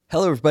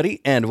Hello, everybody,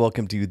 and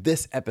welcome to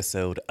this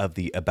episode of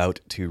the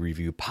About to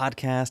Review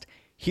podcast,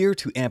 here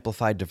to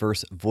amplify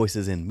diverse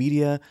voices in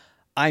media.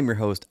 I'm your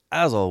host,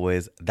 as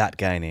always, that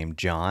guy named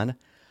John.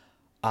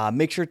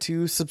 Make sure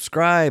to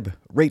subscribe,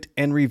 rate,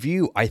 and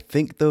review. I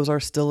think those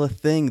are still a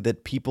thing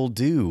that people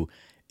do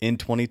in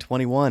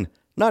 2021.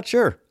 Not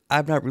sure.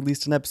 I've not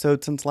released an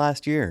episode since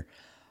last year.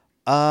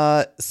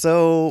 But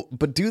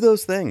do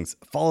those things.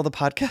 Follow the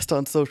podcast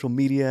on social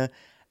media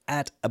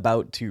at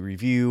About to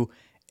Review.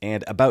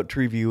 And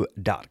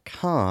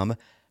AboutToReview.com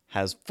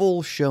has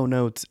full show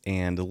notes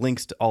and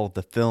links to all of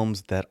the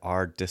films that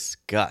are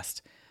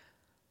discussed.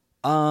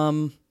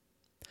 So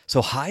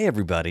hi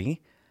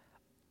everybody.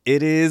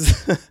 It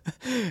is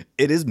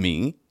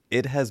me.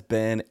 It has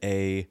been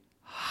a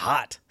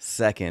hot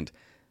second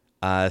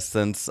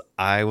since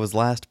I was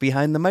last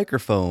behind the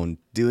microphone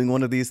doing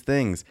one of these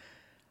things.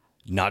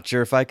 Not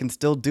sure if I can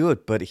still do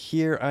it, but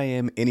here I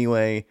am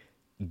anyway,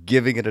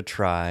 giving it a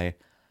try.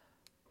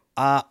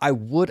 I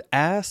would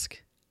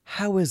ask,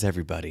 how is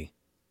everybody?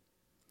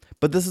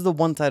 But this is a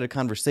one-sided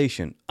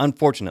conversation,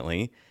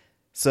 unfortunately.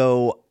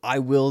 So I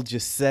will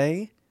just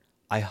say,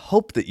 I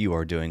hope that you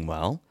are doing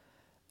well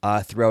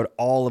throughout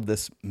all of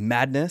this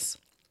madness.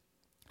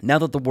 Now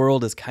that the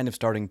world is kind of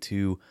starting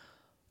to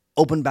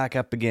open back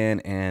up again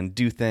and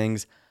do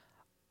things,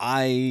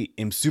 I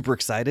am super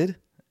excited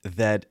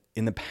that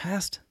in the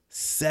past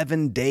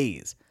 7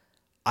 days,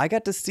 I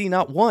got to see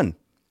not one,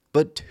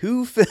 but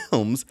 2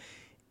 films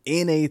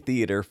in a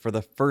theater for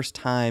the first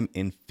time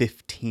in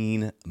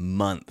 15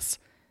 months.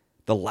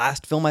 The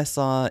last film I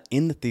saw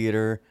in the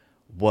theater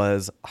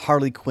was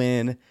Harley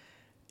Quinn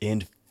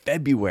in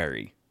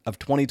February of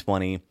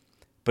 2020.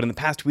 But in the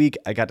past week,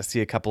 I got to see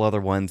a couple other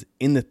ones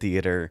in the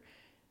theater,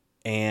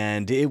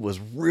 and it was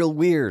real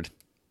weird.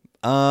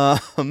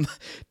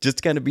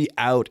 Just kind of be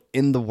out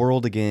in the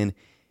world again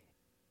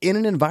in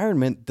an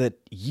environment that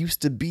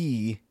used to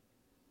be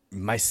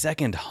my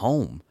second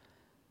home.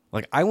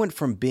 Like, I went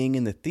from being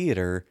in the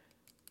theater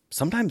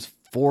sometimes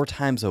 4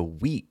 times a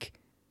week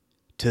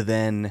to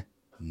then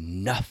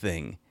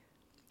nothing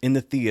in the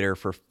theater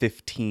for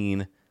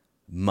 15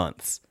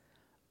 months.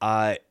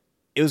 It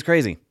was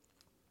crazy.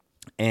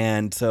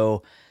 And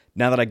so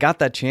now that I got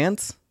that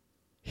chance,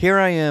 here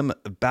I am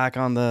back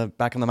on the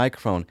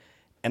microphone.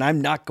 And I'm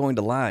not going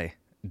to lie,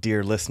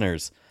 dear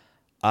listeners.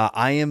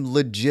 I am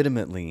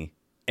legitimately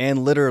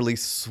and literally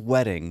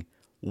sweating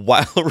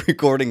while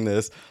recording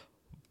this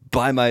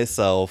by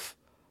myself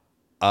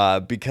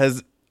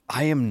because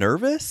I am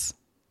nervous,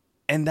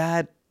 and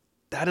that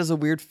is a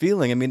weird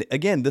feeling. I mean,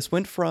 again, this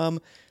went from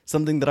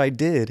something that I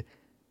did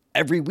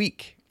every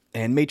week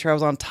and made sure I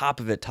was on top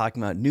of it,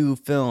 talking about new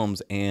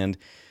films and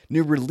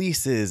new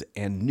releases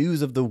and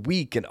news of the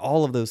week and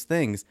all of those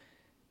things,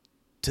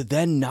 to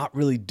then not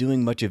really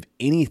doing much of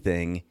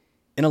anything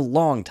in a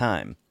long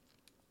time.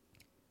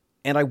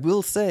 And I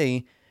will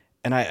say,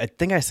 and I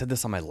think I said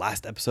this on my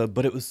last episode,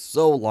 but it was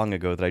so long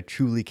ago that I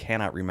truly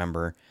cannot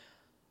remember.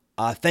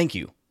 Thank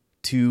you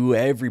to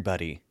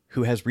everybody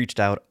who has reached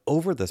out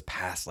over this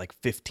past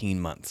 15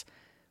 months,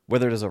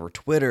 whether it is over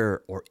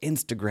Twitter or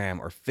Instagram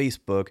or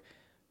Facebook,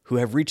 who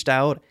have reached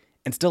out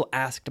and still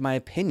asked my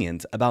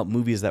opinions about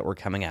movies that were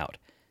coming out.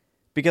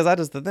 Because that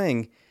is the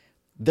thing.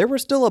 There were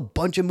still a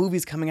bunch of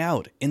movies coming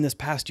out in this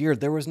past year.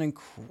 There was an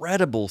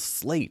incredible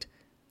slate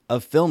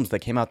of films that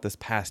came out this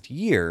past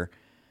year.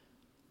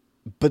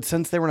 But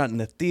since they were not in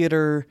the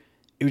theater,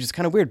 it was just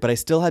kind of weird. But I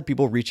still had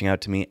people reaching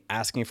out to me,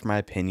 asking for my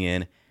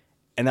opinion.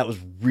 And that was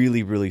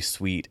really, really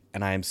sweet.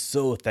 And I am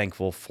so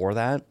thankful for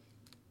that.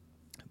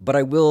 But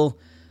I will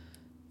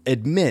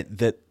admit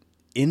that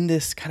in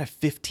this kind of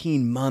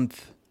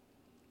 15-month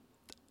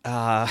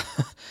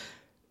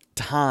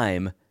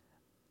time,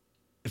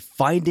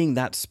 finding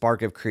that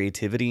spark of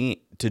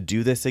creativity to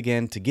do this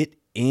again, to get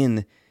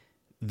in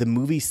the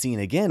movie scene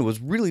again, was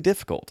really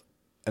difficult.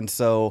 And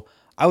so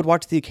I would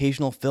watch the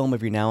occasional film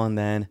every now and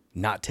then,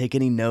 not take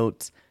any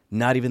notes,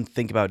 not even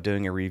think about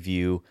doing a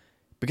review,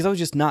 because I was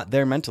just not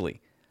there mentally.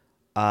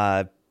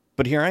 But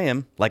here I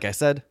am. Like I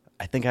said,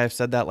 I think I've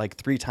said that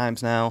 3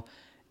 times now,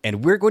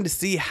 and we're going to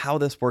see how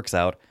this works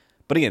out.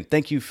 But again,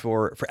 thank you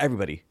for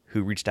everybody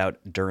who reached out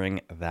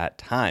during that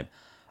time.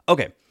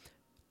 Okay,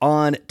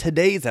 on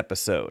today's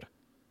episode,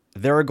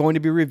 there are going to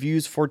be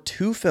reviews for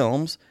 2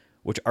 films,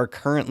 which are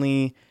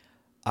currently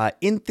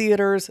in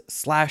theaters /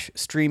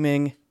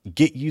 streaming.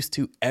 Get used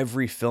to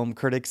every film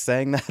critic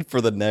saying that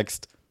for the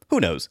next, who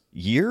knows,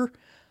 year?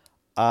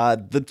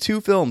 The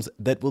 2 films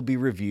that will be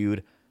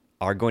reviewed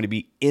are going to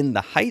be In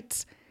the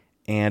Heights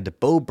and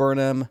Bo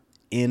Burnham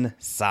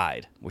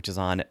Inside, which is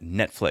on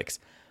Netflix.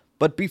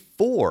 But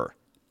before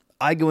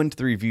I go into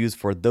the reviews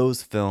for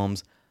those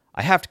films,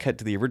 I have to cut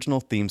to the original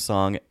theme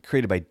song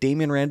created by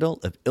Damian Randall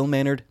of Ill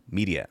Mannered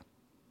Media.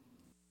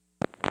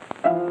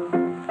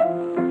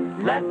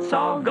 Let's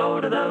all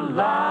go to the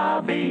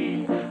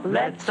lobby.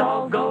 Let's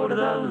all go to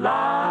the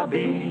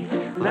lobby.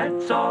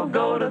 Let's all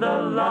go to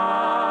the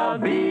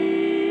lobby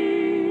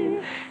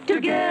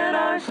to get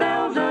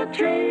ourselves a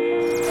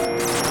treat.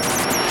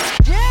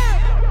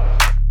 Yeah!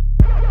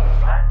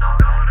 Let's all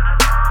go to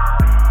the lobby.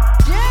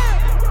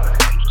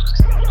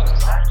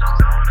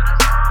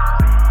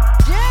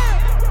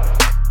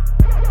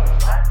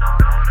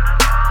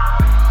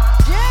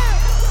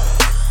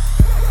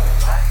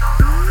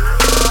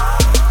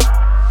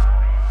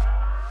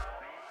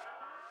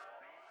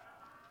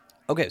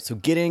 Okay, so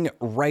getting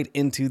right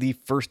into the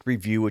first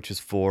review, which is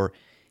for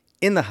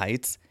In the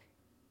Heights.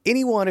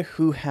 Anyone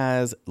who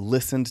has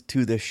listened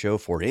to this show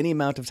for any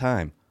amount of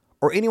time,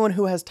 or anyone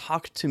who has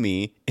talked to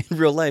me in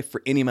real life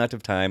for any amount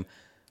of time,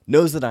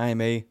 knows that I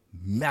am a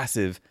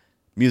massive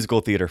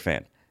musical theater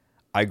fan.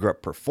 I grew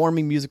up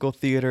performing musical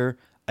theater.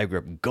 I grew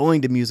up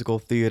going to musical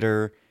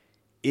theater.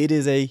 It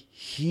is a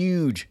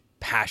huge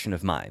passion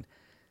of mine.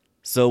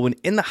 So when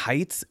In the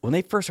Heights, when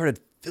they first started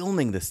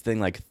filming this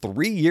thing like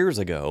 3 years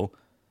ago,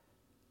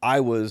 I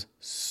was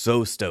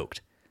so stoked.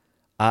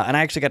 And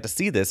I actually got to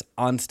see this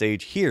on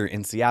stage here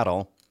in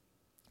Seattle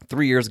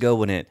 3 years ago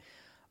when it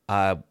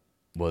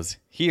was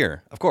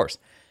here, of course,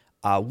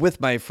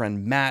 with my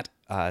friend Matt.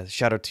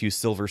 Shout out to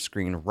Silver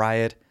Screen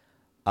Riot.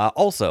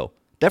 Also,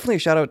 definitely a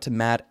shout out to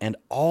Matt and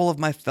all of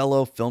my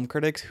fellow film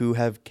critics who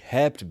have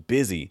kept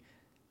busy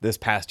this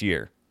past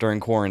year during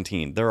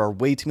quarantine. There are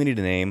way too many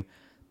to name,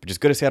 but just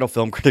go to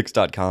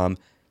SeattleFilmCritics.com,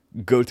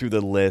 go through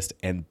the list,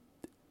 and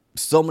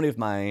so many of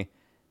my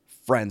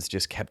friends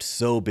just kept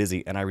so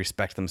busy, and I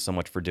respect them so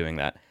much for doing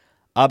that.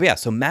 But yeah,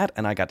 so Matt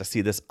and I got to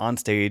see this on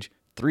stage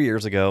 3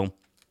 years ago.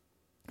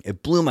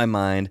 It blew my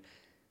mind.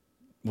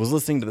 Was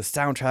listening to the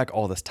soundtrack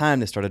all this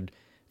time. They started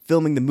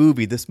filming the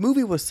movie. This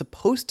movie was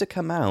supposed to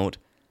come out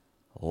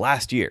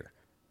last year.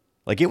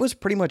 Like, it was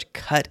pretty much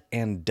cut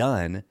and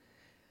done,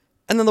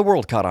 and then the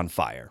world caught on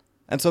fire.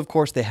 And so, of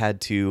course, they had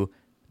to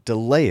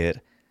delay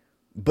it.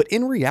 But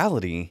in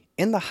reality,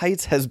 In the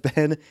Heights has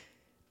been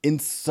in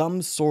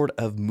some sort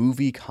of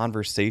movie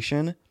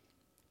conversation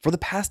for the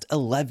past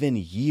 11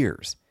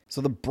 years. So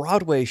the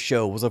Broadway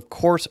show was, of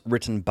course,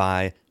 written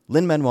by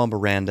Lin-Manuel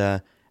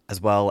Miranda, as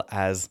well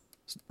as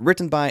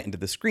written by and did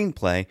the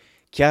screenplay,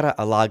 Chiara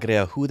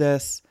Alagria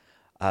Hudes.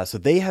 So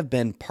they have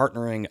been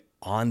partnering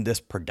on this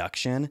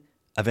production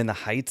of In the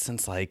Heights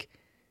since like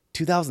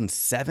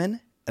 2007,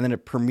 and then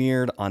it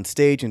premiered on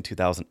stage in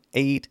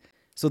 2008.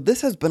 So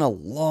this has been a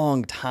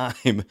long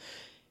time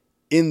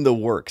in the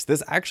works.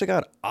 This actually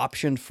got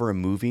optioned for a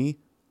movie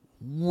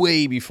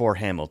way before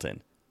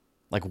Hamilton.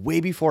 Like,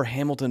 way before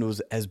Hamilton was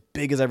as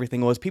big as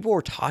everything was. People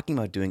were talking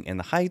about doing In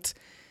the Heights,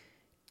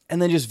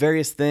 and then just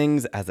various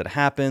things as it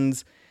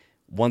happens.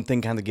 One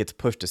thing kind of gets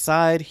pushed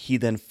aside. He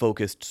then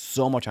focused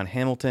so much on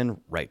Hamilton,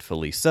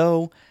 rightfully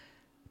so.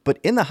 But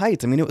In the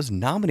Heights, I mean, it was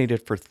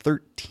nominated for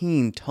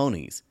 13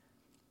 Tonys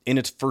in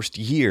its first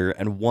year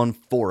and won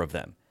 4 of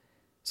them.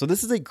 So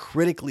this is a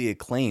critically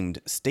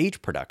acclaimed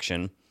stage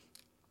production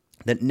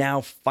that now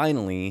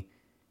finally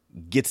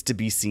gets to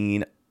be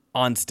seen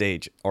on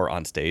stage,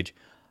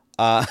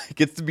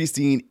 gets to be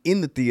seen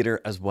in the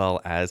theater as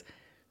well as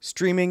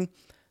streaming.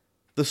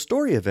 The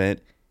story of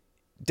it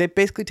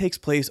basically takes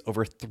place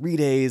over 3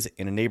 days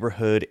in a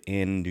neighborhood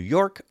in New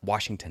York,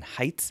 Washington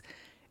Heights,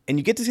 and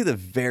you get to see the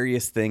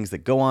various things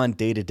that go on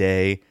day to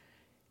day.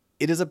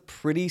 It is a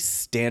pretty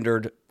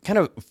standard kind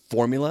of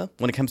formula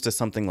when it comes to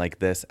something like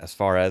this, as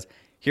far as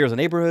here's a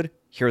neighborhood,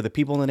 here are the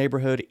people in the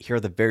neighborhood, here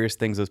are the various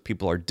things those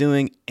people are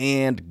doing,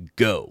 and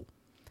go.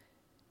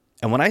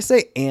 And when I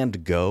say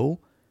and go,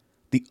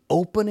 the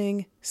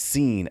opening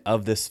scene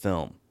of this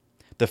film,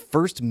 the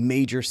first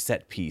major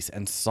set piece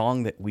and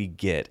song that we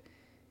get,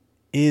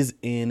 is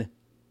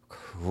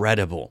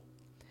incredible.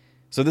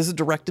 So this is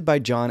directed by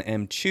John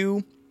M.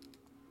 Chu,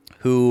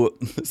 who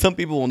some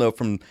people will know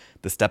from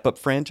the Step Up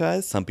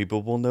franchise, some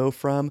people will know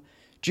from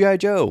G.I.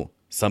 Joe,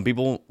 some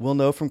people will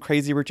know from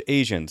Crazy Rich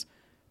Asians.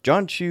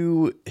 John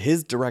Chu,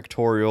 his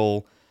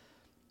directorial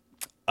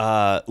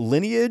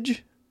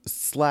lineage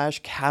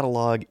 /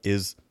 catalog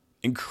is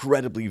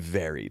incredibly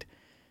varied.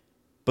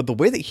 But the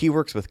way that he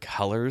works with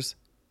colors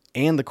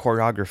and the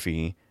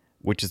choreography,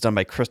 which is done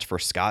by Christopher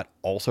Scott,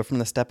 also from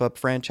the Step Up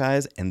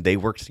franchise, and they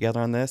worked together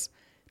on this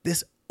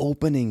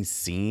opening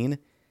scene,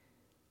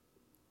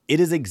 it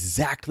is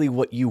exactly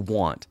what you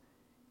want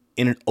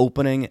in an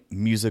opening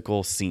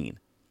musical scene.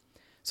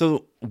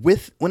 So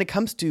when it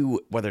comes to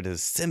whether it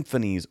is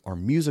symphonies or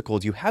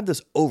musicals, you have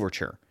this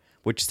overture,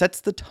 which sets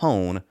the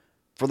tone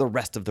for the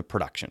rest of the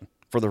production,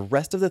 for the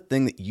rest of the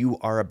thing that you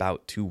are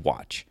about to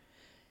watch.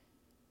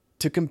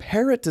 To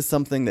compare it to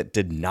something that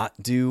did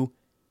not do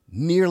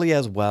nearly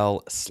as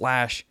well,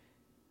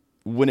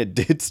 / when it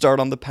did start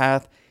on the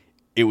path,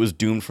 it was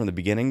doomed from the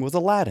beginning, was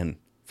Aladdin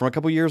from a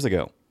couple years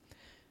ago.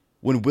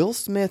 When Will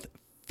Smith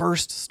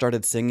first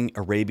started singing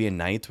Arabian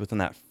Nights within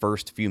that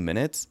first few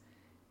minutes,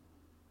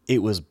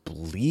 it was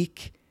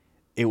bleak,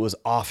 it was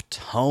off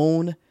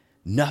tone,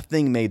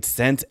 nothing made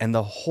sense, and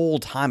the whole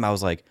time I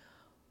was like,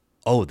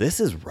 oh, this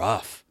is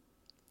rough.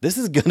 This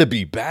is gonna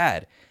be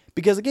bad.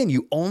 Because again,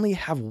 you only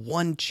have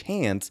one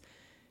chance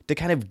to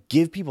kind of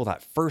give people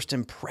that first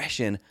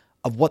impression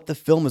of what the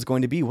film is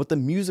going to be, what the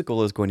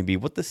musical is going to be,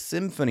 what the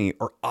symphony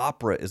or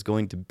opera is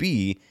going to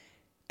be.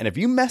 And if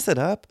you mess it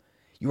up,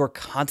 you are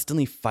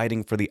constantly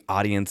fighting for the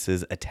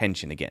audience's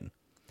attention again.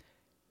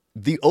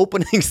 The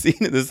opening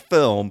scene of this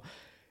film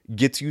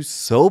gets you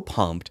so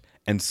pumped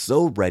and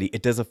so ready.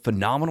 It does a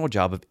phenomenal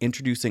job of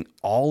introducing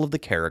all of the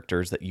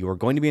characters that you are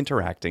going to be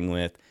interacting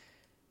with.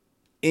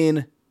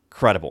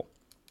 Incredible.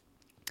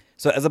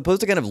 So as opposed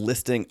to kind of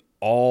listing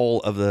all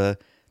of the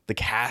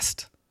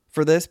cast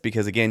for this,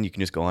 because again, you can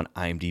just go on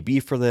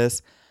IMDb for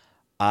this,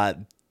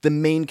 the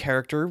main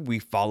character we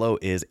follow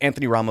is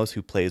Anthony Ramos,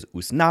 who plays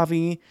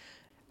Usnavi,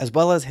 as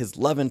well as his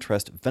love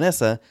interest,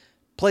 Vanessa,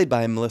 played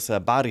by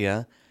Melissa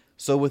Barria.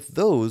 So with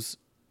those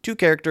two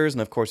characters,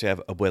 and of course you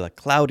have Abuela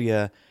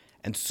Claudia,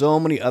 and so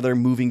many other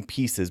moving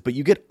pieces, but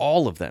you get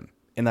all of them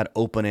in that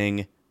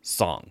opening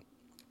song.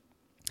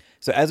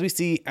 So as we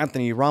see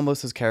Anthony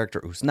Ramos' character,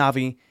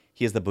 Usnavi,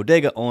 he is the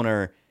bodega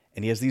owner,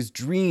 and he has these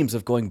dreams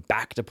of going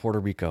back to Puerto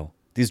Rico.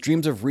 These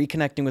dreams of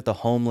reconnecting with the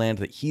homeland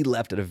that he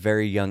left at a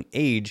very young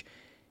age.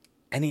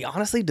 And he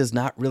honestly does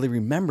not really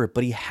remember it,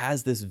 but he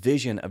has this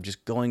vision of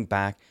just going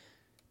back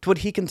to what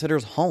he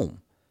considers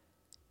home,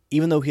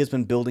 even though he has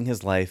been building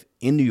his life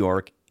in New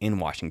York, in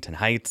Washington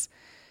Heights.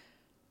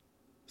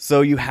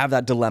 So you have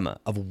that dilemma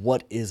of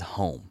what is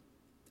home.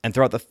 And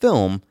throughout the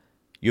film,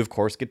 you of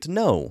course get to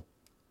know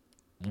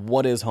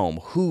what is home,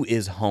 who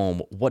is home,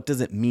 what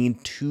does it mean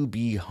to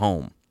be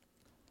home.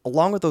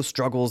 Along with those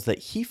struggles that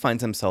he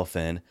finds himself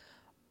in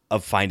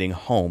of finding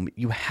home,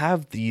 you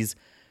have these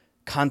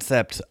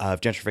concepts of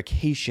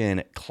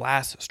gentrification,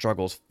 class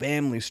struggles,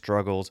 family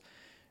struggles,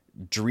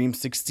 dreams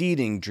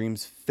succeeding,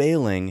 dreams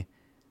failing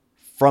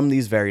from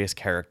these various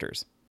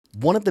characters.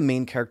 One of the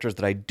main characters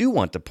that I do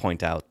want to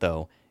point out,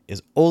 though,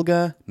 is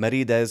Olga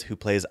Mercedes, who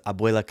plays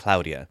Abuela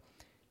Claudia.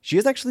 She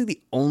is actually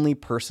the only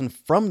person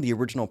from the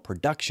original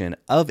production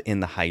of In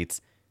the Heights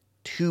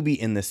to be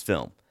in this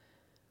film,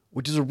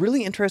 which is a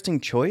really interesting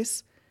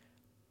choice.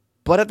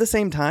 But at the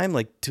same time,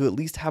 like, to at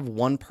least have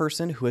one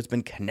person who has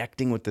been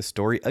connecting with the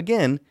story,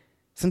 again,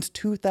 since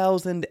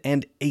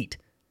 2008.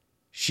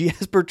 She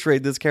has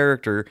portrayed this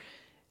character,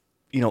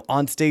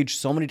 on stage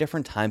so many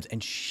different times,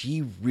 and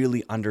she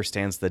really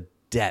understands the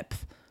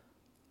depth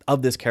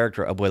of this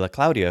character, Abuela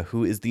Claudia,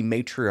 who is the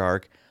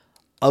matriarch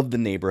of the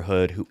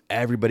neighborhood, who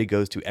everybody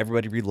goes to,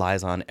 everybody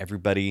relies on,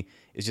 everybody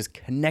is just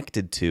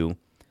connected to.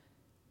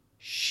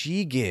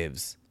 She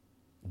gives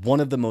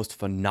one of the most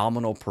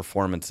phenomenal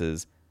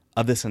performances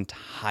of this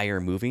entire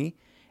movie.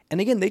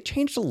 And again, they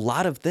changed a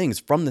lot of things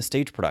from the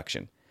stage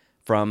production.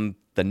 From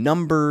the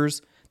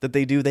numbers that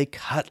they do, they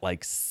cut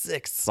like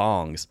 6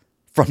 songs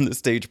from the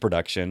stage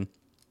production.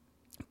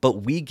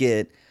 But we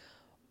get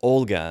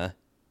Olga,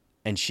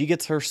 and she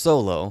gets her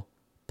solo,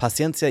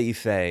 Paciencia y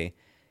Fe.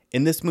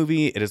 In this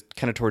movie, it is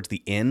kind of towards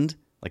the end,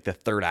 like the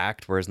third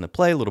act, whereas in the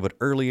play, a little bit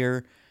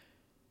earlier.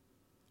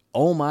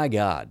 Oh my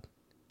God.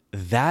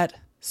 That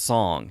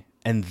song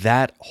and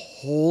that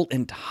whole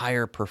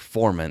entire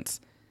performance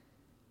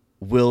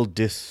will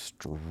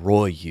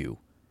destroy you.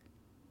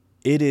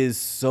 It is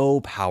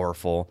so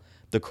powerful.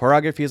 The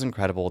choreography is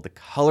incredible. The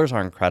colors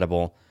are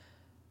incredible.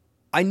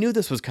 I knew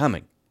this was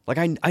coming. Like,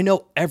 I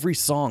know every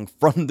song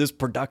from this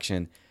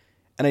production,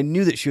 and I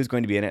knew that she was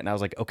going to be in it, and I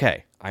was like,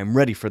 okay, I'm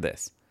ready for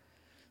this.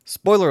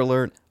 Spoiler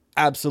alert,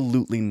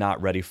 absolutely not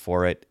ready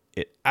for it.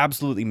 It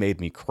absolutely made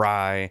me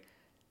cry.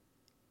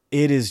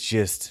 It is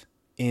just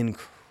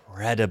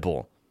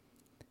incredible.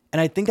 And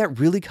I think that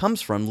really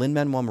comes from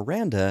Lin-Manuel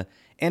Miranda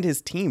and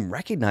his team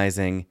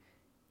recognizing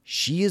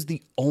she is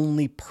the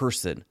only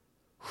person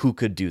who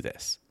could do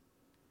this.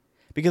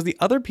 Because the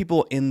other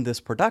people in this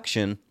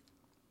production,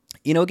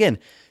 again,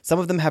 some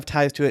of them have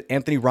ties to it.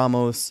 Anthony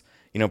Ramos,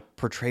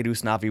 portrayed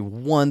Usnavi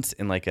once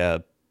in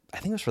I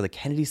think it was for the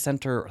Kennedy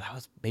Center, or that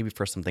was maybe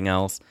for something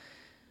else.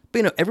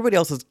 But, everybody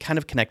else is kind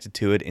of connected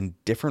to it in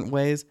different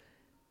ways.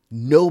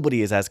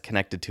 Nobody is as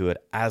connected to it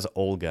as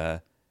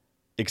Olga,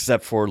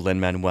 except for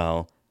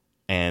Lin-Manuel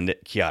and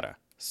Chiara.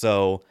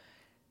 So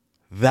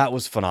that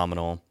was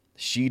phenomenal.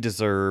 She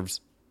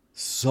deserves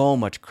so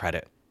much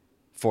credit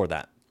for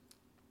that.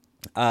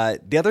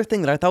 The other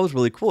thing that I thought was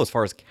really cool as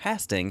far as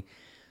casting,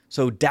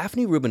 so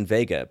Daphne Rubin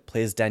Vega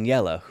plays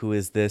Daniela, who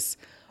is this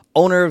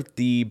owner of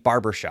the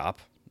beauty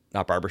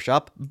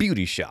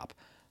shop.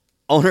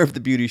 Owner of the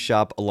beauty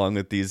shop, along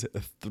with these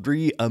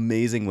 3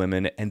 amazing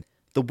women. And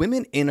the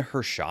women in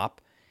her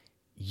shop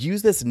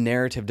use this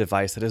narrative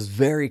device that is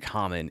very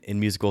common in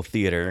musical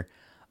theater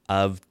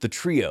of the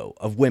trio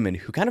of women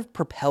who kind of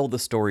propel the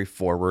story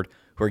forward,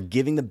 who are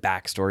giving the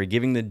backstory,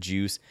 giving the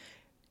juice,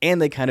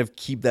 and they kind of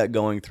keep that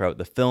going throughout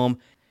the film.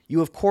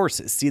 You, of course,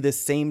 see this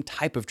same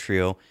type of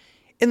trio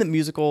in the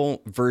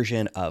musical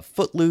version of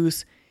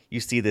Footloose.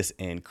 You see this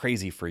in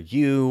Crazy for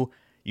You.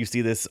 You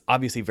see this,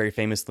 obviously, very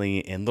famously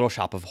in Little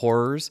Shop of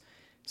Horrors.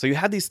 So you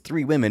have these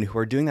 3 women who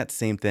are doing that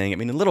same thing. I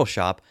mean, in Little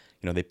Shop,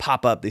 they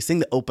pop up, they sing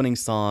the opening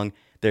song.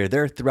 They're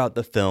there throughout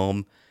the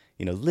film.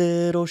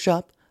 Little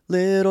shop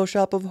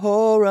of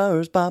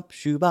horrors, bop,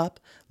 shoo bop,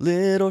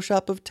 little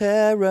shop of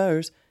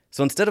terrors.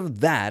 So instead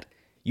of that,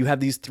 you have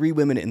these 3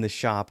 women in the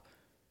shop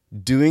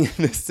doing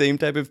the same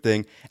type of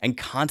thing and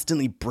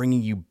constantly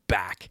bringing you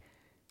back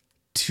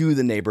to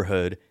the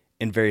neighborhood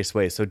in various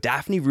ways. So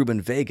Daphne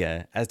Rubin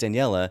Vega, as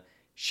Daniela,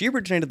 she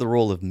originated the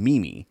role of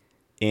Mimi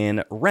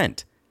in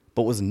Rent,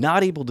 but was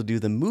not able to do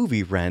the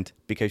movie Rent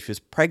because she was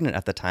pregnant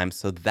at the time,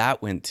 so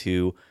that went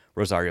to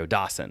Rosario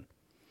Dawson.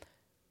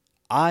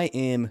 I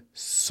am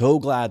so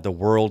glad the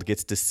world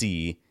gets to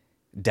see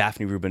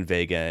Daphne Rubin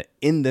Vega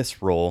in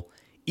this role,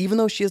 even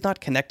though she is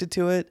not connected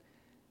to it,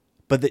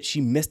 but that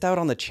she missed out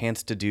on the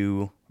chance to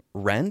do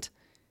Rent,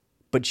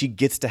 but she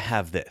gets to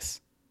have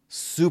this.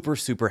 Super,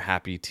 super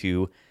happy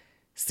to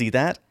see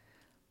that.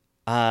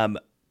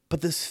 But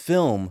this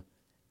film,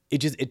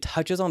 it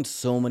touches on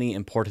so many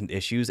important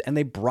issues, and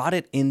they brought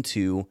it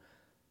into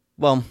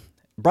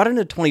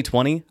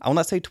 2020. I will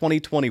not say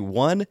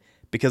 2021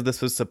 because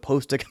this was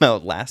supposed to come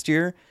out last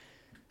year.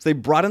 So they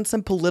brought in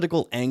some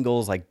political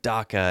angles like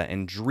DACA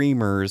and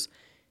Dreamers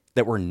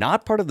that were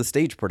not part of the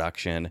stage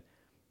production.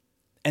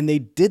 And they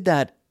did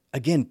that,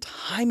 again,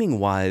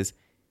 timing-wise,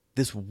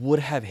 this would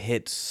have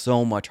hit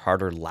so much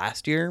harder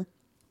last year.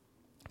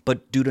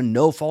 But due to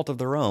no fault of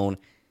their own,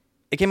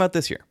 it came out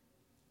this year.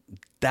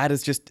 That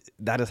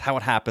is how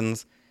it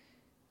happens.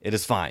 It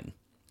is fine.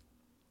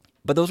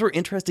 But those were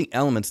interesting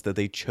elements that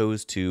they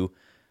chose to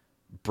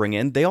bring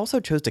in. They also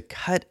chose to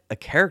cut a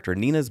character,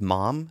 Nina's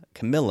mom,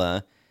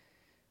 Camilla.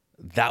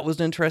 That was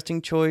an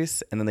interesting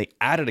choice. And then they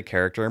added a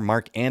character,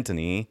 Mark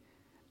Antony,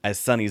 as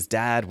Sonny's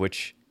dad,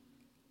 which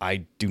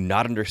I do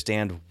not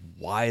understand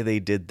why they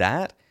did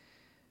that.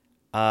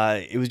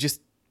 It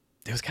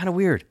was kind of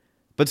weird.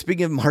 But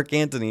speaking of Mark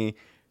Antony,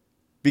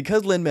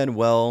 because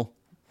Lin-Manuel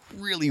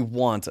really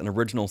wants an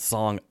original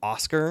song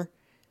Oscar,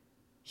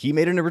 he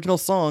made an original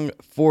song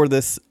for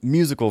this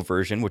musical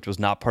version, which was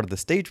not part of the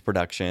stage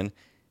production,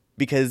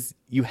 because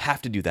you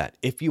have to do that.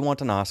 If you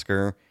want an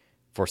Oscar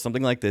for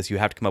something like this, you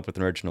have to come up with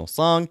an original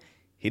song.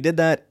 He did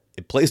that.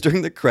 It plays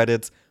during the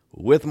credits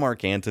with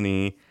Mark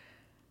Antony.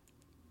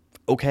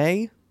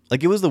 Okay.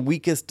 Like, it was the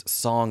weakest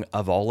song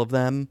of all of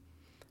them,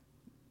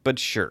 but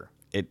sure,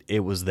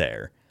 it was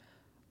there.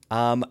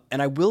 And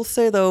I will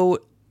say, though,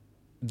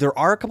 there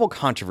are a couple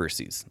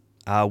controversies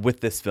with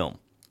this film.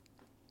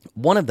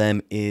 One of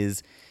them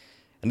is,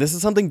 and this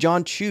is something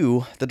John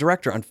Chu, the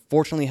director,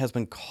 unfortunately has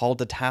been called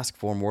to task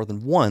for more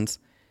than once,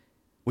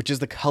 which is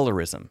the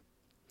colorism.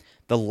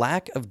 The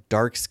lack of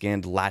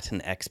dark-skinned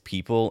Latinx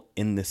people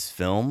in this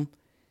film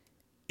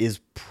is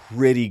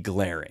pretty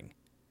glaring.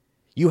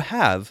 You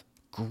have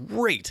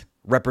great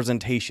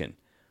representation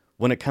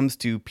when it comes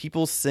to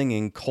people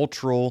singing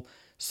cultural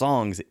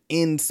songs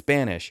in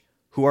Spanish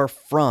who are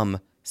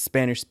from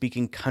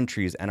Spanish-speaking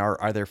countries and are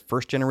either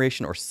first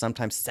generation or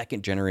sometimes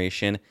second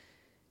generation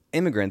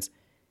immigrants.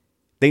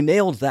 They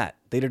nailed that.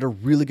 They did a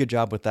really good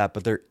job with that,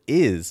 but there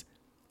is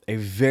a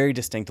very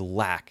distinct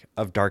lack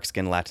of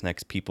dark-skinned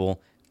Latinx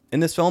people in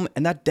this film,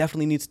 and that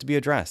definitely needs to be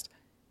addressed.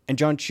 And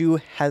John Chu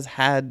has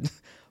had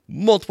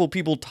multiple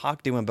people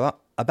talk to him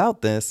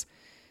about this,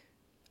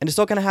 and it's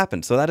still going to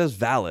happen. So that is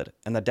valid,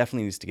 and that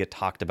definitely needs to get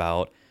talked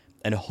about,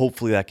 and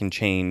hopefully that can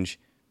change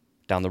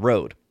down the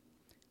road.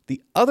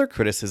 The other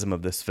criticism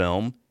of this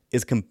film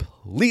is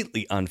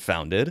completely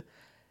unfounded,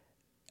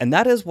 and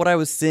that is what I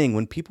was seeing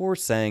when people were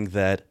saying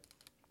that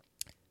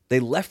they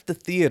left the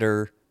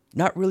theater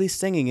not really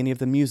singing any of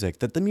the music,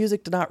 that the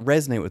music did not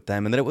resonate with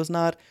them, and that it was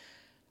not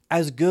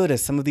as good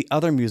as some of the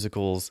other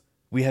musicals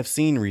we have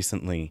seen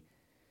recently.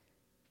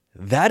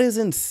 That is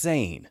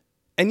insane.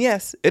 And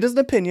yes, it is an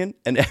opinion,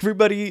 and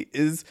everybody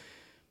is,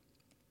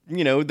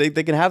 they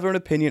can have their own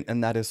opinion,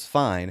 and that is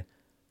fine.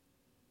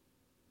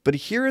 But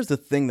here is the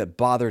thing that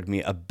bothered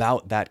me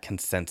about that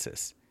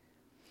consensus,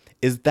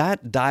 is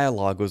that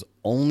dialogue was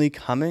only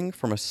coming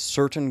from a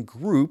certain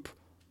group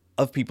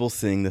of people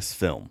seeing this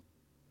film.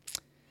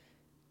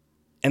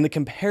 And the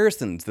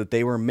comparisons that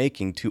they were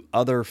making to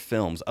other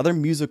films, other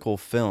musical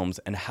films,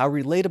 and how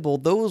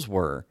relatable those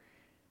were,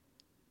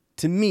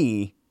 to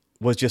me,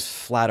 was just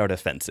flat out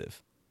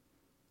offensive.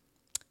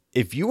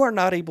 If you are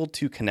not able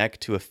to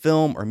connect to a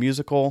film or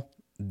musical,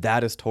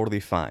 that is totally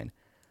fine.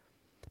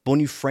 But when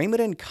you frame it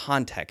in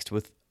context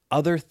with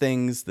other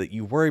things that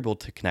you were able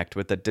to connect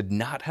with that did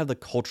not have the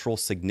cultural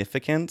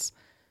significance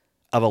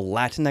of a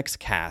Latinx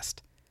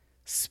cast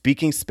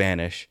speaking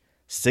Spanish,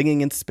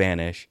 singing in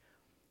Spanish,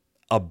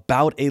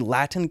 about a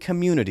Latin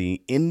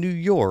community in New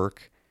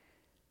York,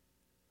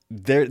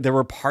 there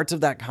were parts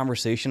of that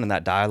conversation and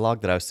that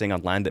dialogue that I was seeing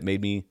online that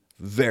made me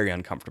very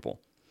uncomfortable.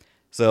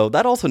 So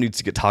that also needs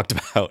to get talked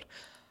about.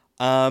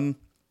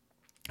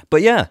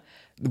 But yeah,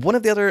 one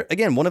of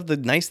the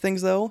nice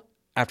things though,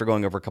 after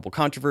going over a couple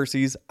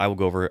controversies, I will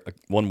go over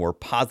one more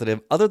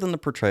positive. Other than the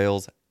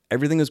portrayals,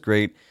 everything is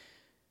great.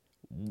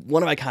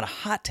 One of my kind of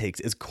hot takes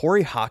is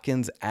Corey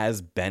Hawkins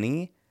as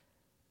Benny.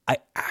 I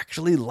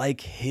actually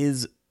like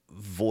his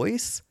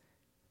voice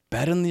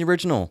better than the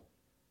original,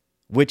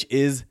 which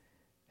is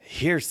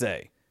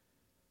hearsay.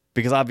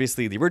 Because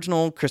obviously the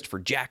original, Christopher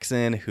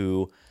Jackson,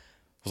 who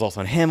was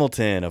also in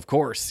Hamilton, of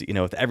course,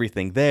 with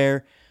everything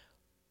there.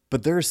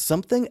 But there is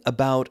something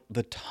about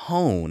the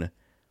tone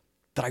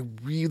that I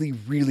really,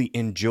 really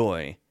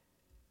enjoy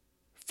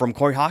from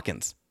Corey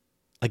Hawkins.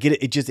 Like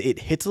it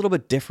hits a little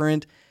bit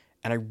different,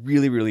 and I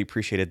really, really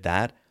appreciated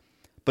that.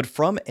 But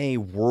from a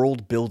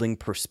world building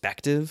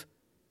perspective,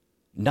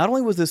 not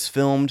only was this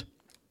filmed,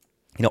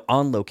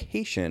 on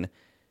location,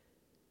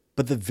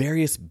 but the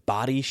various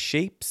body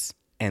shapes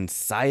and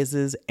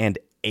sizes and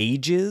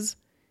ages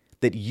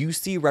that you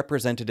see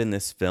represented in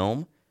this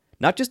film,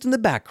 not just in the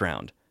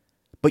background,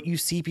 but you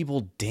see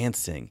people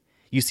dancing.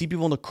 You see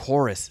people in the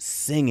chorus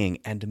singing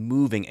and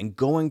moving and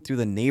going through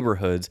the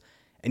neighborhoods,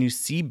 and you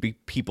see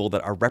people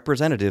that are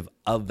representative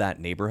of that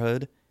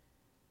neighborhood.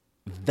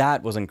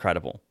 That was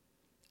incredible.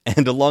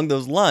 And along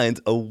those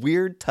lines, a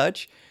weird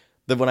touch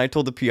that when I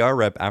told the PR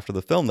rep after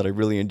the film that I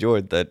really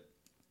enjoyed, that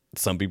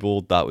some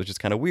people thought was just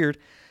kind of weird.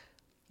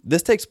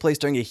 This takes place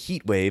during a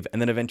heat wave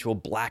and then eventual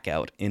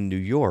blackout in New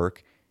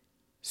York.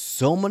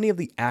 So many of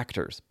the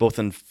actors, both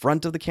in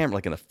front of the camera,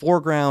 like in the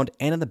foreground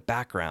and in the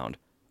background,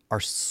 are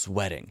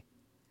sweating.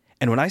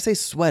 And when I say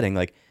sweating,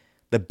 like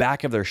the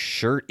back of their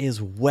shirt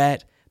is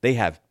wet. They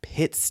have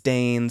pit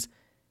stains.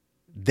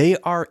 They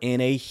are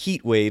in a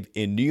heat wave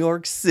in New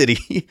York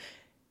City.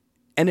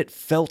 And it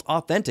felt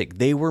authentic.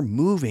 They were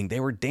moving, they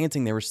were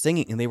dancing, they were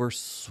singing, and they were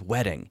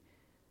sweating.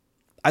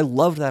 I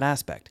loved that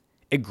aspect.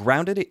 It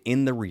grounded it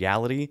in the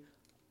reality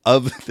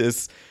of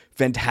this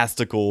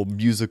fantastical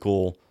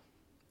musical,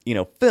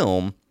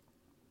 film.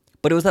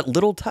 But it was that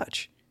little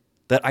touch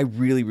that I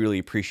really, really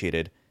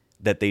appreciated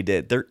that they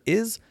did. There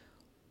is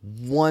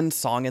one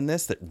song in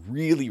this that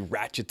really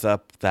ratchets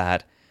up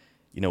that,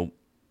 not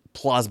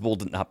plausible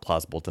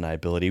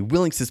deniability,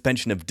 willing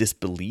suspension of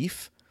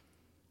disbelief.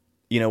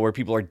 Where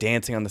people are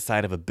dancing on the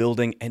side of a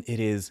building, and it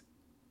is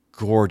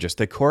gorgeous.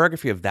 The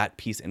choreography of that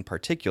piece in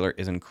particular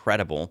is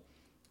incredible.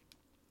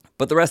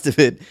 But the rest of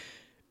it,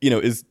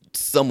 is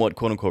somewhat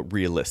quote unquote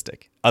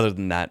realistic, other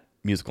than that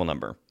musical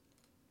number.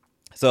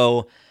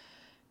 So,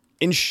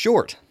 in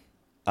short,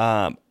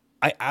 I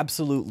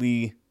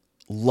absolutely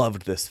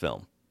loved this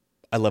film.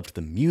 I loved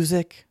the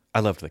music.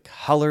 I loved the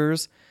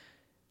colors.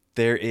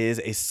 There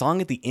is a song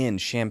at the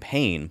end,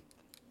 Champagne,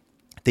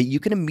 that you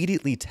can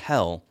immediately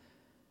tell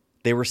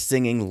they were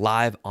singing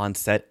live on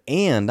set,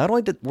 and not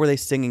only were they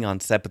singing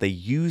on set, but they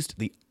used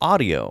the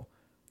audio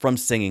from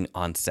singing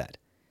on set.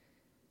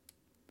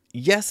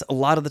 Yes, a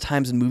lot of the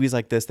times in movies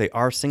like this, they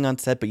are singing on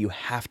set, but you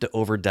have to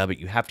overdub it.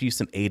 You have to use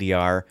some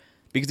ADR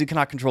because you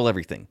cannot control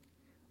everything.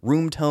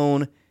 Room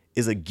tone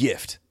is a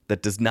gift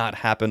that does not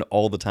happen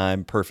all the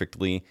time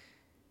perfectly.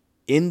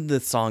 In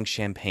the song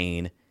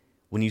Champagne,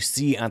 when you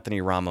see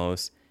Anthony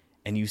Ramos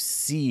and you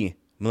see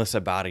Melissa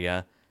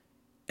Barria,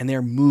 and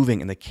they're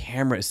moving and the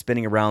camera is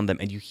spinning around them,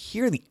 and you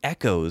hear the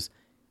echoes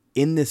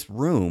in this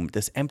room,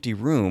 this empty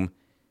room,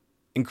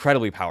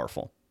 incredibly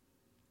powerful.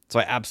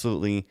 So I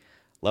absolutely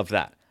loved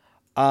that.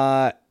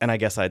 And I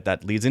guess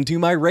that leads into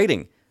my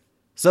rating.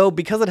 So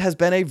because it has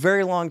been a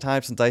very long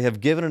time since I have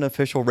given an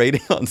official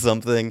rating on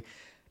something,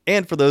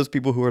 and for those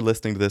people who are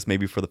listening to this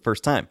maybe for the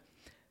first time,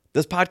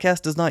 this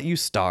podcast does not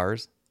use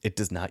stars. It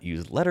does not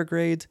use letter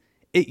grades.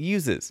 It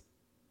uses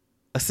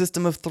a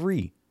system of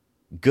 3: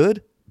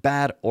 good,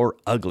 bad, or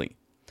ugly.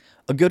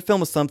 A good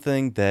film is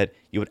something that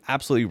you would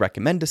absolutely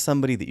recommend to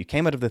somebody, that you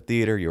came out of the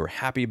theater, you were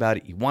happy about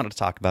it, you wanted to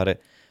talk about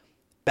it.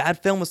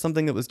 Bad film was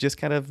something that was just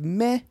kind of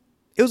meh.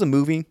 It was a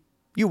movie.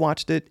 You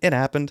watched it. It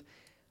happened.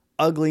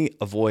 Ugly,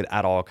 avoid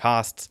at all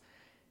costs.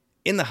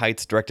 In the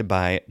Heights, directed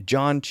by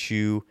John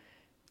Chu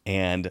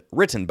and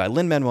written by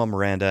Lin-Manuel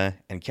Miranda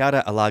and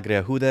Chiara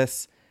Alagria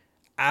Hudes,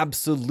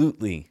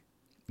 absolutely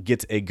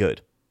gets a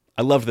good.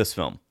 I love this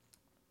film.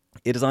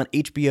 It is on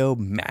HBO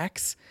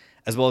Max,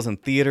 as well as in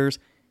theaters.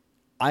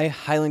 I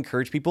highly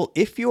encourage people,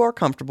 if you are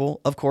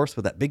comfortable, of course,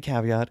 with that big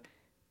caveat,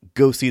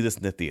 go see this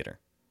in the theater.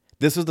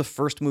 This was the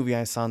first movie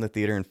I saw in the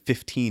theater in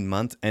 15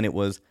 months, and it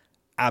was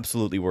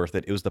absolutely worth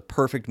it. It was the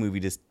perfect movie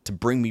to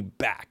bring me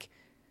back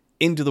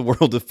into the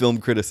world of film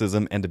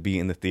criticism and to be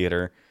in the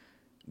theater.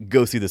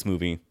 Go see this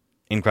movie.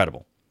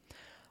 Incredible.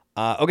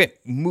 Okay,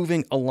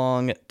 moving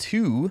along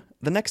to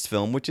the next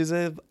film, which is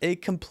a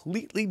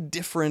completely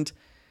different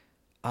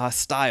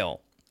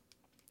style,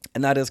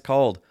 and that is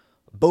called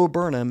Bo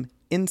Burnham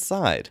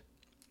Inside.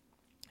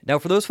 Now,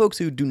 for those folks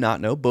who do not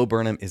know, Bo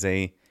Burnham is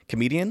a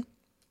comedian,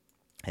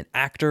 an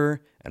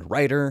actor, and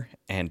writer,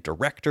 and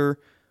director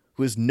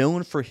who is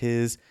known for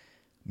his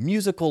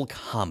musical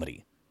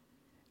comedy.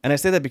 And I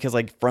say that because,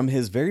 from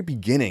his very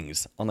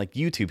beginnings on,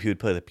 YouTube, he would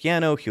play the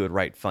piano, he would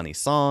write funny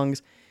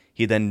songs.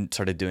 He then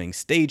started doing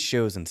stage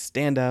shows and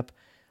stand-up.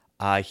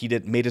 He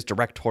made his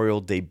directorial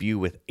debut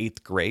with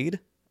 8th Grade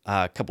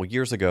a couple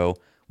years ago,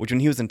 which when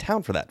he was in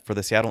town for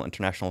the Seattle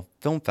International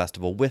Film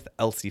Festival with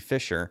Elsie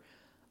Fisher,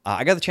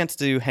 I got the chance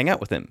to hang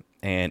out with him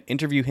and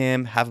interview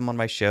him, have him on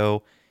my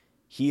show.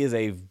 He is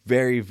a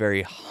very,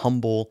 very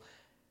humble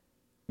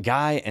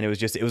guy, and it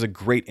was a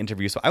great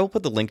interview. So I will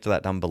put the link to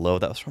that down below.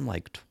 That was from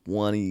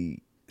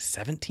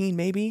 2017,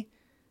 maybe?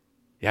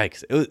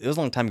 Yikes. It was a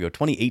long time ago.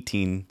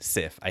 2018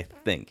 SIF, I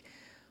think.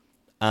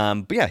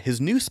 But yeah, his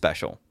new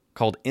special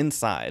called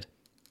Inside.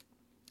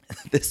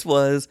 This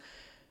was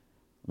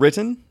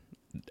written,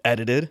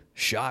 edited,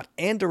 shot,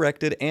 and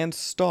directed, and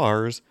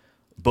stars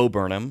Bo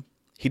Burnham.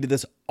 He did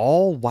this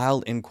all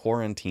while in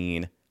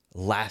quarantine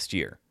last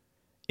year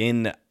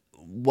in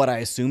what I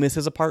assume is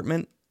his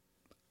apartment.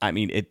 I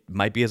mean, it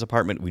might be his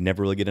apartment. We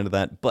never really get into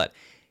that. But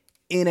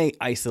in a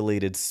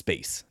isolated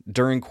space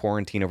during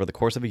quarantine over the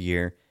course of a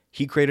year,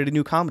 he created a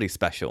new comedy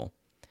special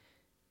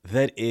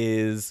that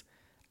is,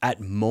 at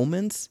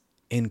moments,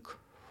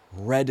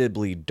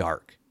 incredibly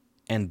dark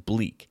and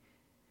bleak,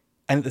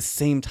 and at the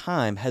same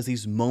time has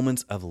these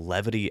moments of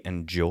levity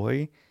and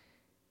joy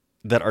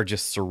that are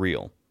just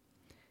surreal.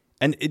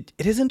 And it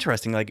is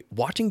interesting, like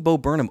watching Bo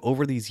Burnham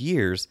over these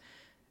years,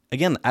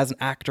 again, as an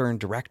actor and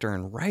director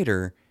and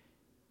writer,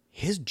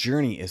 his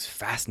journey is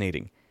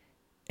fascinating.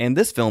 And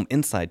this film,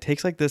 Inside,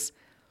 takes like this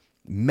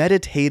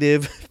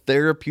meditative,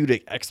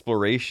 therapeutic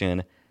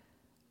exploration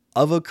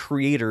of a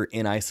creator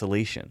in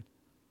isolation.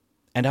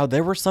 And how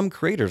there were some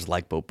creators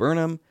like Bo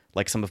Burnham,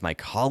 like some of my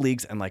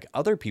colleagues, and like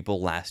other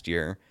people last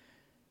year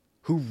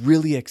who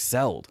really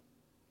excelled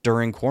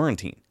during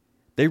quarantine.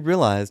 They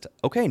realized,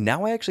 okay,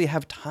 now I actually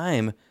have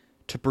time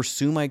to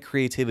pursue my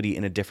creativity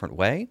in a different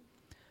way.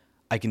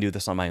 I can do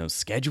this on my own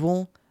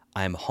schedule.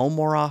 I'm home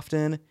more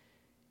often.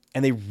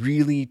 And they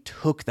really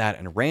took that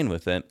and ran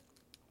with it.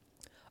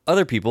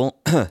 Other people,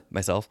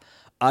 myself,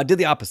 did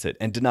the opposite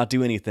and did not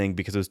do anything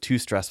because it was too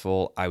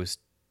stressful. I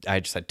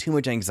just had too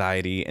much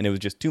anxiety and it was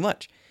just too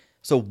much.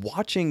 So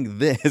watching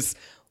this,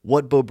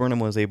 what Bo Burnham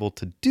was able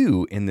to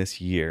do in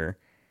this year,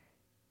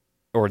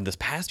 or in this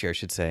past year, I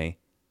should say,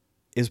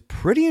 is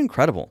pretty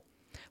incredible.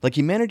 Like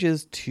he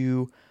manages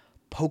to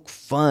poke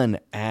fun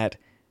at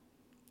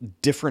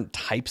different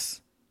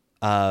types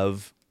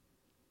of,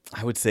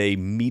 I would say,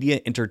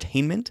 media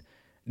entertainment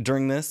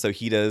during this. So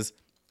he does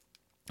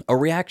a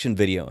reaction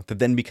video that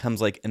then becomes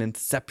like an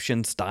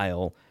Inception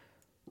style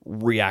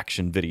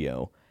reaction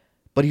video.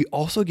 But he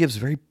also gives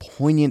very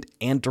poignant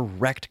and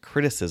direct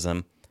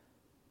criticism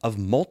of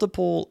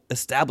multiple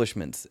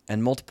establishments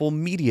and multiple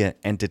media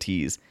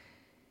entities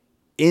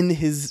in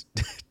his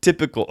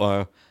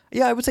typical,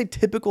 I would say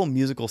typical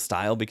musical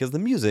style, because the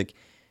music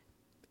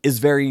is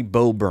very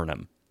Bo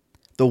Burnham.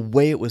 The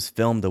way it was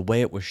filmed, the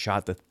way it was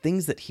shot, the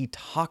things that he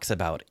talks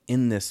about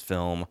in this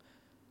film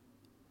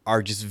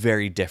are just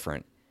very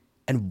different.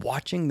 And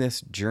watching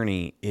this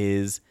journey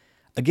is,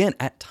 again,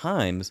 at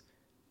times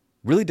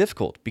really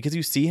difficult, because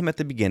you see him at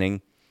the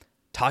beginning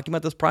talking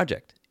about this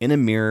project in a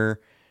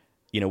mirror,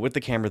 with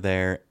the camera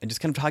there, and just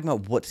kind of talking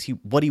about what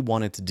he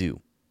wanted to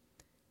do.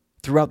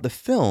 Throughout the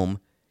film,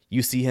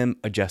 you see him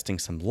adjusting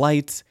some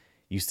lights,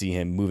 you see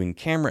him moving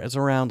cameras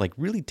around, like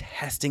really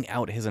testing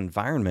out his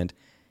environment.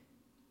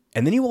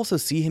 And then you also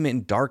see him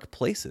in dark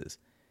places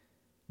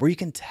where you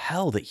can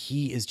tell that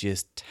he is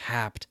just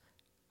tapped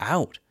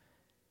out.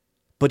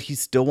 But he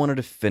still wanted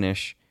to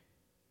finish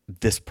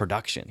this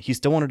production. He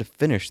still wanted to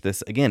finish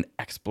this, again,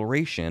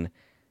 exploration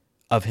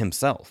of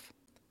himself.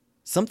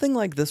 Something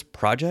like this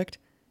project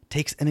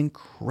takes an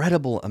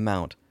incredible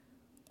amount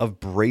of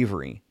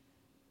bravery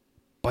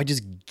by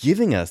just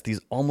giving us these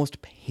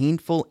almost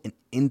painful and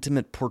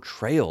intimate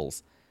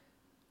portrayals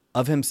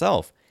of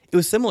himself. It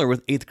was similar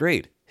with 8th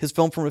Grade, his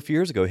film from a few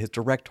years ago, his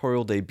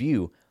directorial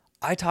debut.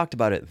 I talked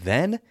about it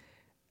then,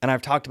 and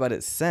I've talked about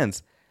it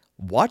since.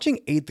 Watching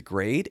 8th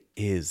Grade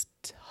is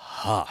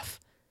tough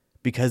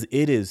because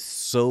it is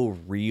so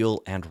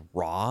real and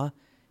raw,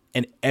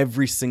 and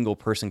every single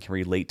person can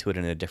relate to it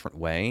in a different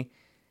way.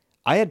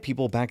 I had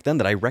people back then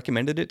that I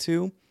recommended it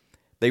to.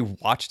 They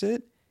watched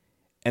it,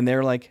 and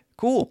they're like,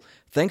 cool,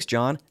 thanks,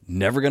 John.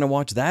 Never going to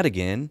watch that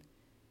again.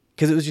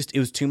 Because it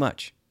was too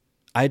much.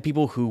 I had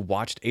people who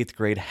watched 8th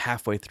Grade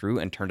halfway through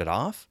and turned it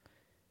off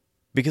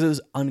because it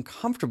was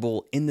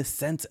uncomfortable in the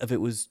sense of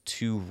it was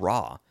too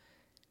raw.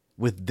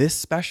 With this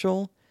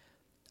special,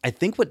 I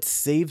think what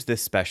saves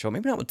this special,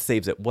 maybe not what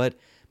saves it, what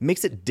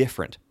makes it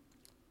different,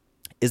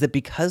 is that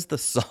because the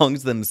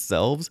songs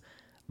themselves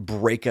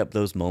break up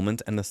those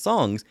moments, and the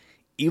songs,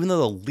 even though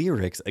the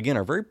lyrics, again,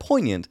 are very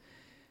poignant,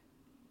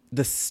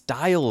 the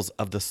styles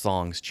of the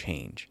songs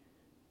change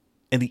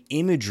and the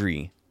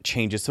imagery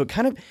changes. So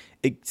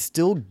it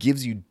still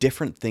gives you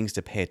different things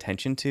to pay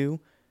attention to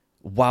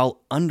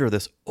while under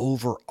this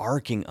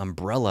overarching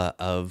umbrella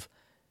of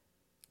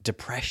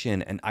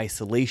depression and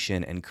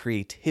isolation and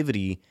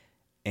creativity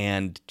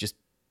and just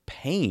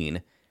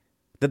pain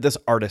that this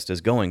artist is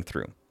going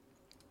through.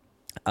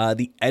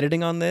 The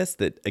editing on this,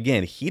 that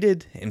again, he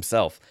did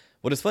himself.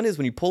 What is funny is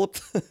when you pull up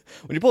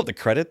the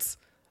credits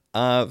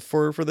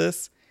for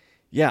this,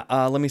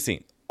 let me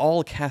see.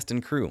 All cast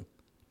and crew.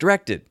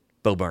 Directed,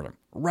 Bo Burnham.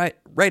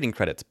 Writing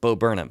credits, Bo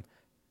Burnham.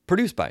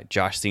 Produced by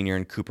Josh Sr.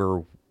 and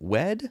Cooper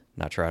Wed.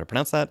 Not sure how to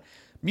pronounce that.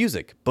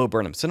 Music, Bo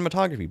Burnham.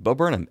 Cinematography, Bo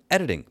Burnham.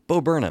 Editing,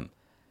 Bo Burnham.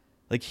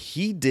 Like,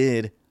 he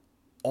did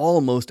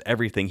almost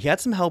everything. He had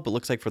some help, it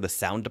looks like, for the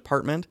sound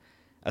department,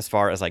 as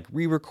far as like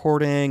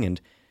re-recording and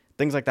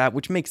things like that,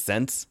 which makes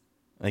sense.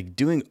 Like,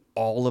 doing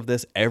all of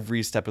this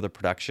every step of the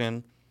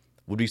production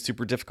would be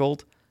super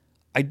difficult.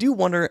 I do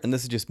wonder, and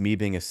this is just me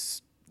being a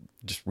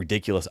just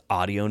ridiculous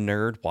audio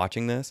nerd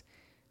watching this,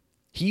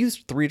 he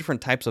used 3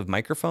 different types of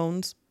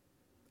microphones,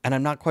 and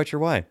I'm not quite sure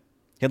why.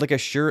 He had like a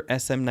Shure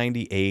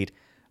SM98,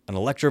 an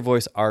Electro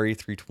Voice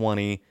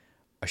RE320,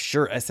 a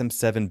Shure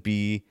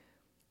SM7B,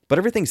 but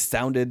everything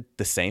sounded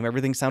the same.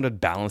 Everything sounded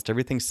balanced.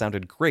 Everything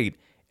sounded great.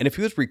 And if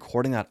he was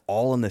recording that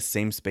all in the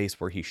same space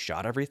where he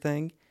shot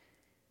everything,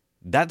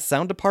 that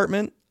sound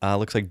department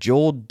looks like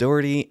Joel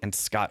Doherty and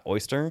Scott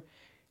Oyster.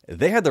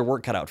 They had their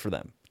work cut out for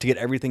them to get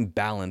everything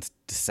balanced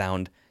to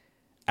sound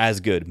as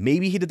good.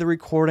 Maybe he did the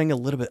recording a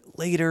little bit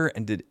later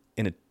and did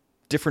in a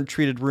different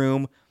treated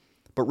room,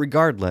 but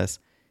regardless,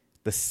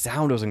 the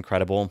sound was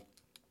incredible.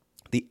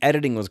 The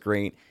editing was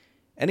great.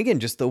 And again,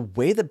 just the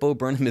way that Bo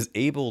Burnham is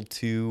able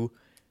to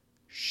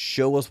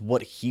show us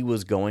what he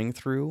was going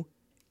through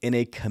in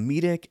a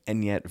comedic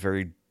and yet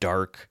very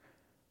dark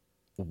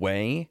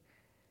way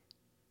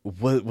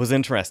was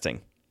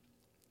interesting.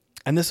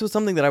 And this was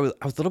something that I was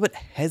a little bit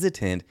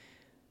hesitant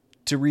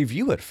to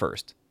review at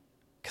first.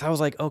 Because I was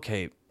like,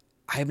 okay,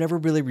 I have never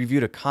really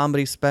reviewed a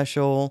comedy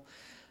special.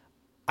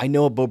 I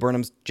know what Bo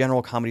Burnham's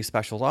general comedy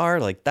specials are.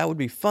 Like, that would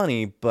be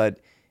funny, but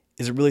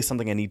is it really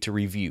something I need to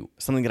review?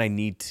 Something that I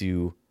need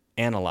to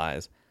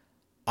analyze?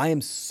 I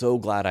am so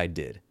glad I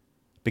did.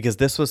 Because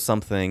this was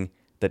something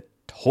that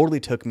totally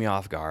took me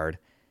off guard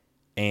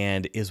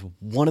and is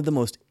one of the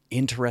most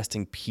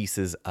interesting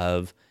pieces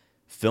of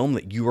film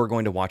that you are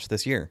going to watch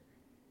this year.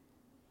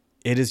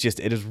 It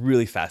is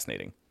really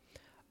fascinating.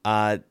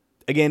 Again,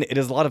 it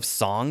is a lot of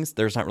songs.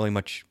 There's not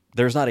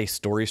a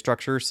story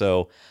structure.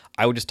 So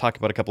I would just talk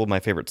about a couple of my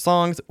favorite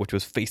songs, which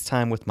was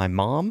FaceTime with My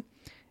Mom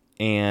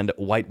and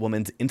White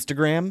Woman's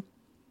Instagram.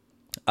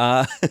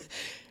 And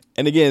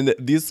again,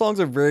 these songs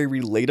are very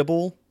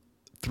relatable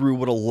through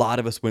what a lot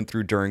of us went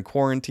through during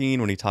quarantine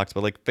when he talks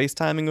about like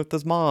FaceTiming with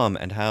his mom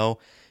and how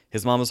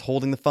his mom is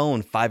holding the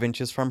phone 5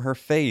 inches from her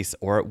face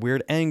or at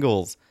weird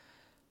angles.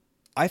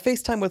 I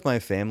FaceTime with my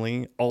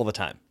family all the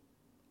time.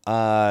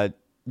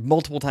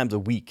 Multiple times a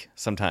week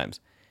sometimes.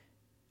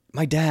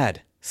 My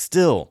dad,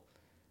 still.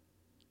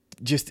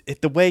 Just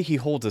the way he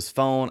holds his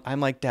phone, I'm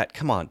like, Dad,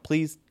 come on,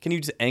 please. Can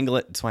you just angle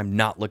it so I'm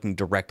not looking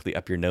directly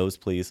up your nose,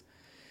 please?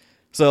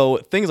 So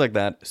things like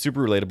that, super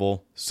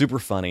relatable, super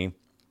funny.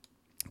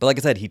 But like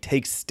I said, he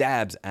takes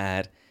stabs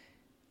at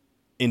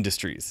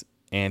industries.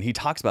 And he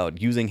talks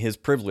about using his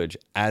privilege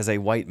as a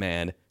white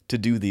man to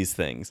do these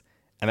things.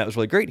 And that was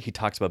really great. He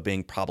talks about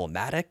being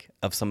problematic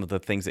of some of the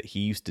things that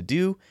he used to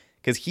do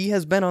because he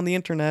has been on the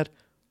internet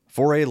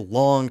for a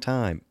long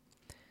time.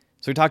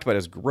 So he talked about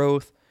his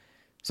growth.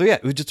 So yeah,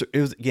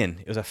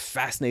 it was a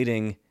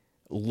fascinating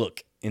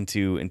look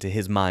into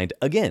his mind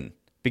again,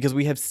 because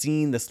we have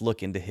seen this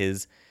look into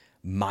his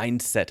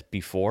mindset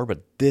before,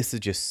 but this is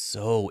just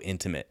so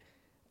intimate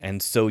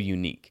and so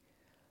unique.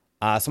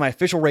 So my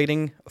official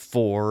rating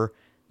for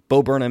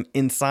Bo Burnham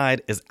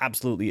Inside is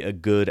absolutely a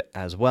good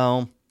as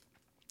well.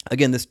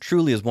 Again, this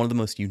truly is one of the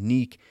most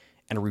unique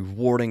and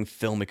rewarding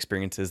film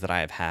experiences that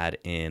I have had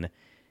in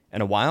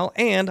a while.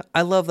 And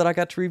I love that I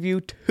got to review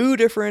two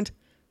different,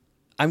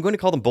 I'm going to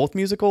call them both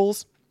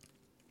musicals,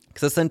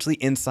 because essentially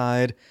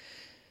Inside,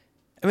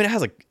 I mean, it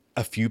has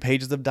a few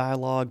pages of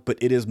dialogue, but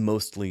it is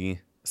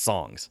mostly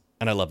songs.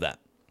 And I love that.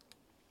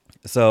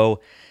 So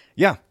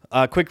yeah,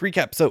 quick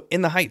recap. So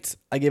In the Heights,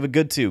 I gave a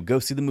good 2. Go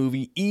see the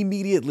movie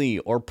immediately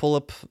or pull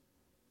up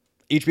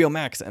HBO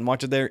Max and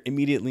watch it there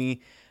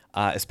immediately.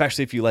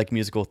 Especially if you like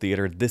musical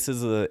theater. This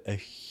is a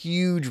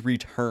huge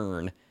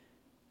return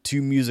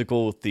to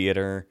musical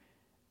theater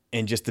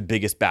in just the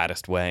biggest,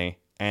 baddest way.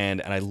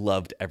 And I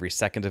loved every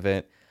second of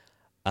it.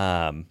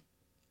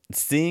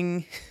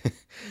 Seeing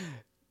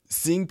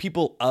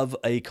people of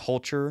a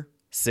culture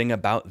sing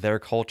about their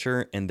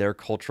culture and their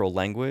cultural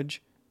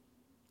language.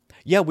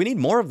 Yeah, we need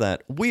more of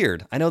that.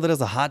 Weird. I know that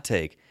is a hot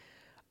take.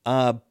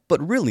 But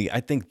really,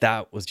 I think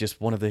that was just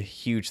one of the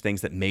huge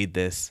things that made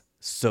this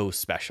so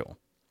special.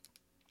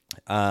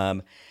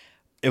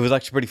 It was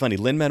actually pretty funny.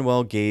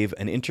 Lin-Manuel gave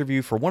an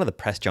interview for one of the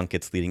press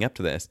junkets leading up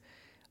to this,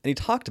 and he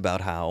talked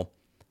about how,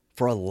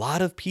 for a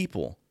lot of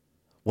people,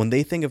 when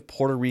they think of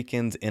Puerto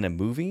Ricans in a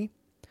movie,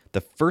 the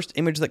first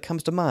image that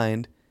comes to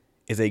mind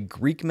is a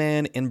Greek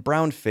man in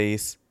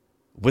brownface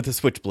with a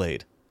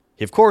switchblade.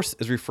 He, of course,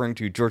 is referring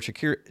to George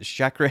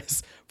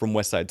Chakiris from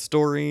West Side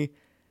Story,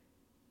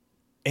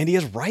 and he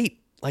is right.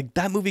 Like,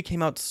 that movie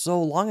came out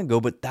so long ago,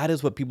 but that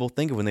is what people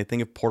think of when they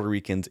think of Puerto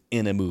Ricans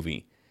in a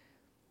movie.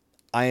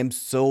 I am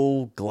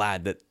so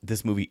glad that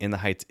this movie In the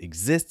Heights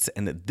exists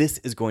and that this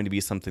is going to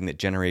be something that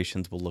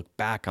generations will look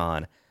back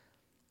on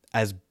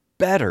as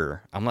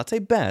better, I'm not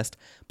saying best,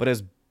 but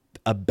as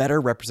a better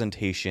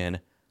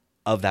representation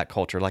of that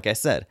culture. Like I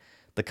said,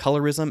 the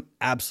colorism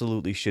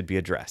absolutely should be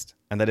addressed.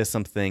 And that is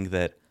something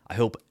that I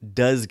hope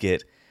does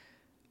get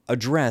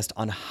addressed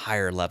on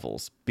higher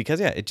levels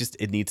because, yeah,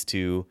 it needs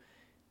to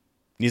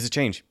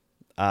change.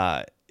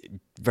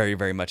 Very,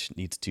 very much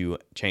needs to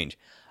change.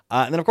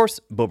 And then, of course,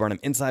 Bo Burnham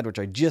Inside, which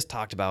I just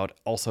talked about,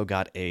 also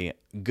got a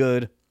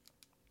good,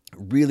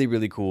 really,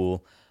 really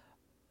cool.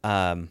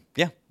 It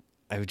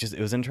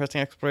was an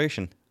interesting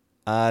exploration.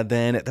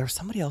 Then there was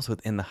somebody else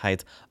within the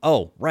Heights.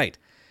 Oh, right.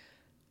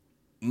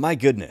 My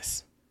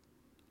goodness.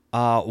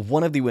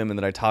 One of the women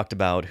that I talked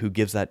about who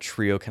gives that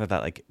trio kind of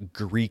that like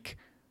Greek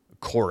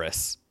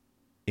chorus,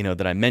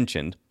 that I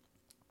mentioned,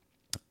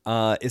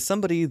 is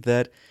somebody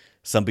that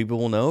some people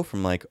will know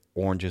from like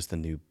Orange is the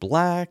New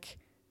Black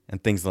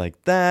and things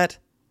like that,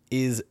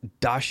 is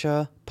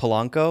Dasha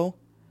Polanco.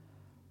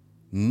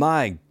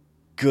 My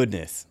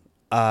goodness.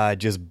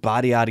 just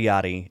body yaddy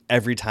yaddy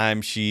every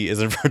time she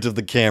is in front of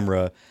the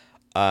camera.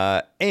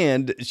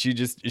 And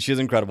she's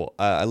incredible.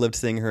 I loved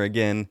seeing her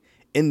again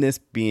in this,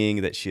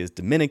 being that she is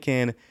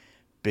Dominican,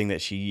 being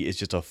that she is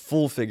just a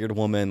full-figured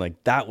woman.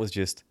 Like, that was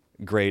just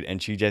great.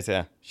 And she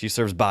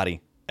serves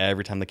body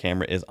every time the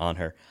camera is on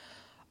her.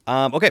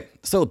 Okay,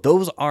 so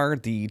those are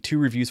the 2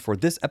 reviews for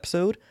this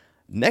episode.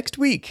 Next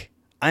week,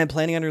 I am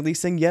planning on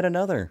releasing yet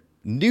another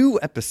new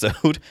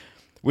episode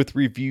with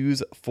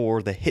reviews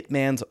for The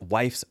Hitman's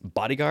Wife's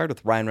Bodyguard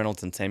with Ryan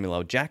Reynolds and Samuel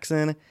L.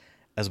 Jackson,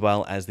 as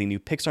well as the new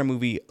Pixar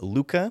movie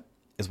Luca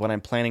is what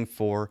I'm planning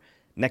for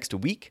next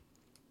week.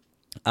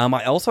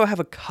 I also have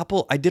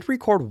I did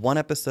record one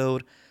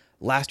episode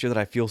last year that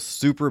I feel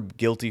super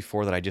guilty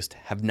for that I just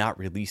have not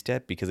released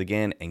yet because,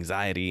 again,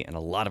 anxiety and a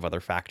lot of other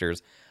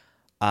factors.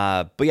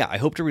 But yeah, I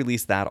hope to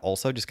release that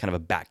also, just kind of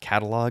a back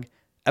catalog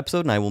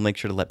episode, and I will make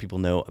sure to let people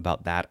know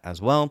about that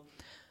as well.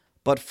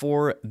 But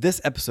for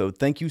this episode,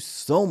 thank you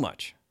so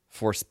much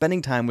for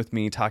spending time with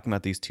me talking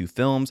about these 2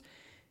 films.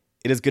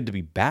 It is good to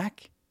be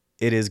back.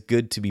 It is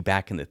good to be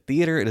back in the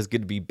theater. It is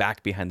good to be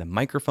back behind the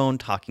microphone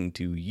talking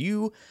to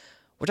you,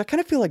 which I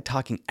kind of feel like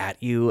talking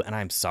at you, and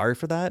I'm sorry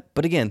for that.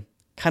 But again,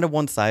 kind of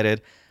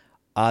one-sided.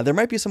 There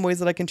might be some ways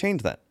that I can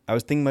change that. I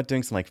was thinking about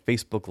doing some like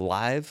Facebook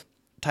Live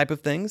type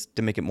of things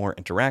to make it more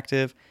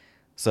interactive.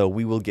 So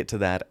we will get to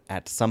that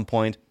at some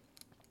point.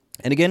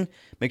 And again,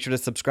 make sure to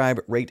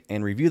subscribe, rate,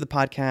 and review the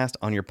podcast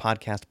on your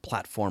podcast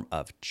platform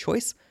of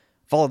choice.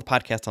 Follow the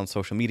podcast on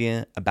social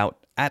media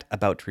at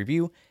About to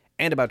Review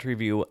and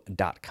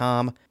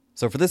aboutreview.com.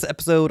 So for this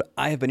episode,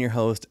 I have been your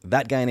host,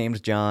 that guy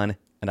named John,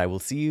 and I will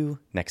see you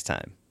next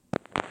time.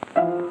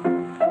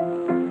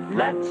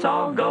 Let's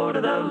all go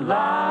to the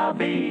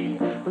lobby.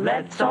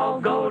 Let's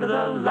all go to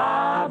the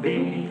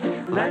lobby.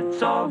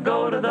 Let's all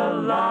go to the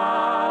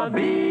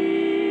lobby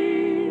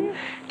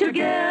to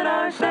get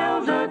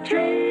ourselves a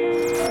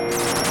treat.